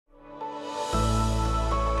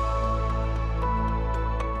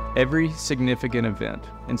Every significant event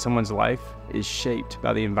in someone's life is shaped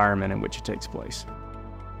by the environment in which it takes place.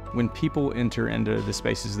 When people enter into the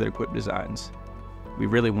spaces that Equip designs, we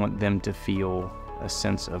really want them to feel a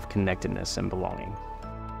sense of connectedness and belonging.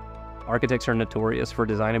 Architects are notorious for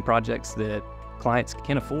designing projects that clients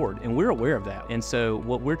can't afford, and we're aware of that. And so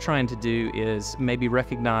what we're trying to do is maybe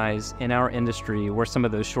recognize in our industry where some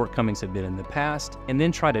of those shortcomings have been in the past, and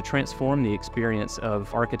then try to transform the experience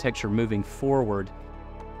of architecture moving forward.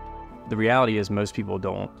 The reality is most people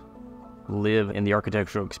don't live in the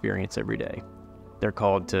architectural experience every day. They're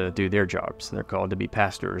called to do their jobs. They're called to be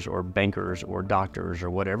pastors or bankers or doctors or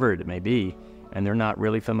whatever it may be, and they're not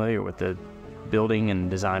really familiar with the building and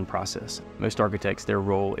design process. Most architects, their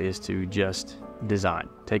role is to just design.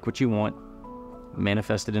 Take what you want,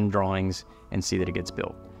 manifest it in drawings, and see that it gets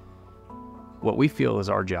built. What we feel is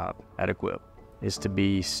our job at Equip is to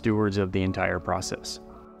be stewards of the entire process.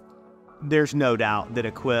 There's no doubt that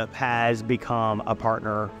Equip has become a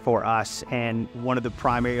partner for us, and one of the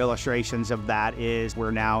primary illustrations of that is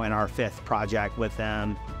we're now in our 5th project with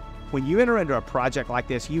them. When you enter into a project like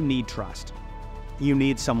this, you need trust. You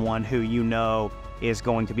need someone who you know is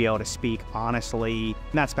going to be able to speak honestly,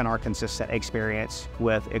 and that's been our consistent experience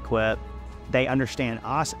with Equip. They understand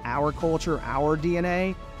us, our culture, our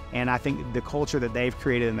DNA, and I think the culture that they've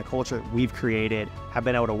created and the culture that we've created have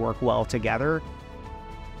been able to work well together.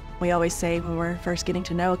 We always say when we're first getting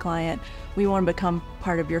to know a client, we want to become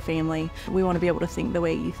part of your family. We want to be able to think the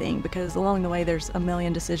way you think, because along the way there's a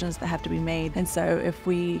million decisions that have to be made. And so if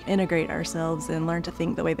we integrate ourselves and learn to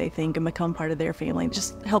think the way they think and become part of their family, it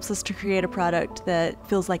just helps us to create a product that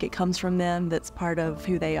feels like it comes from them, that's part of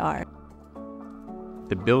who they are.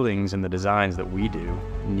 The buildings and the designs that we do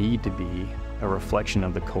need to be a reflection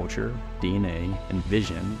of the culture, DNA, and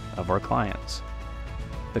vision of our clients.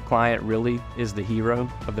 The client really is the hero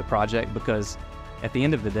of the project, because at the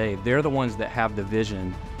end of the day, they're the ones that have the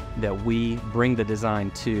vision that we bring the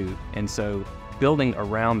design to. And so building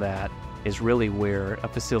around that is really where a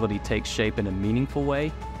facility takes shape in a meaningful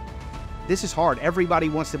way. This is hard. Everybody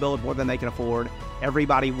wants to build more than they can afford.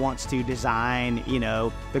 Everybody wants to design,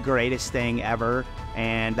 the greatest thing ever.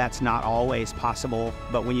 And that's not always possible.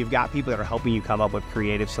 But when you've got people that are helping you come up with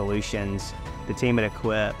creative solutions, the team at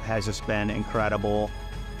Equip has just been incredible.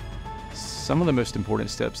 Some of the most important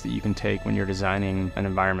steps that you can take when you're designing an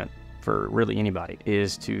environment for really anybody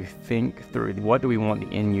is to think through what do we want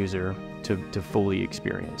the end user to fully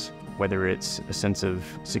experience, whether it's a sense of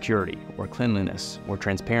security or cleanliness or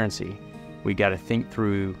transparency. We got to think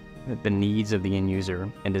through the needs of the end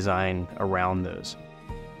user and design around those.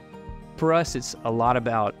 For us, it's a lot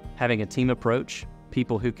about having a team approach,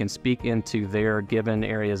 people who can speak into their given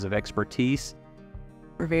areas of expertise.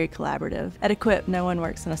 We're very collaborative. At Equip, no one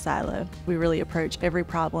works in a silo. We really approach every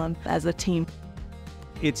problem as a team.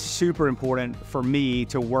 It's super important for me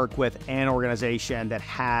to work with an organization that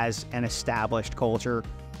has an established culture.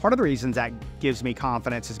 Part of the reasons that gives me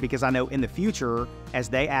confidence is because I know in the future, as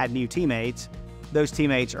they add new teammates, those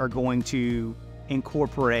teammates are going to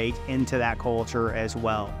incorporate into that culture as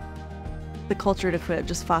well. The culture at Equip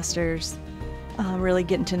just fosters really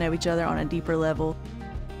getting to know each other on a deeper level.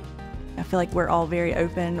 I feel like we're all very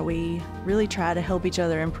open. We really try to help each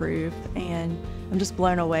other improve, and I'm just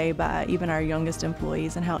blown away by even our youngest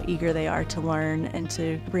employees and how eager they are to learn and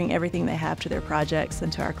to bring everything they have to their projects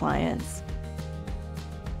and to our clients.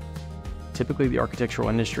 Typically, the architectural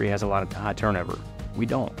industry has a lot of high turnover. We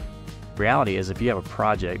don't. The reality is, if you have a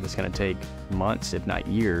project that's going to take months, if not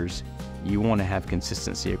years, you want to have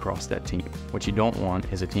consistency across that team. What you don't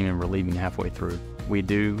want is a team member leaving halfway through. We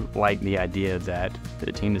do like the idea that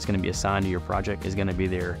the team that's going to be assigned to your project is going to be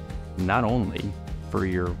there not only for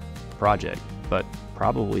your project, but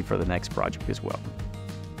probably for the next project as well.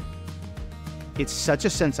 It's such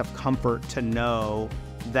a sense of comfort to know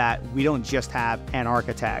that we don't just have an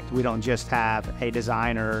architect, we don't just have a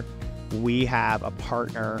designer, we have a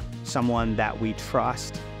partner, someone that we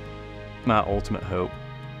trust. My ultimate hope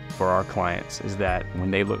for our clients is that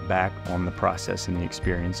when they look back on the process and the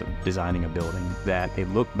experience of designing a building, that they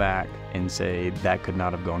look back and say, that could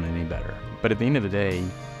not have gone any better. But at the end of the day,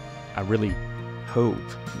 I really hope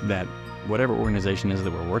that whatever organization is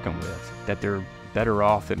that we're working with, that they're better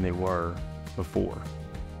off than they were before.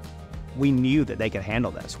 We knew that they could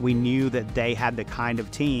handle this. We knew that they had the kind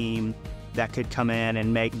of team that could come in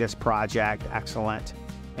and make this project excellent.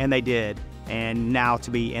 And they did. And now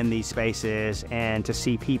to be in these spaces and to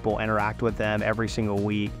see people interact with them every single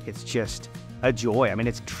week, it's just a joy. I mean,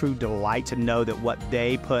 it's a true delight to know that what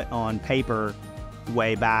they put on paper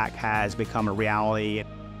way back has become a reality.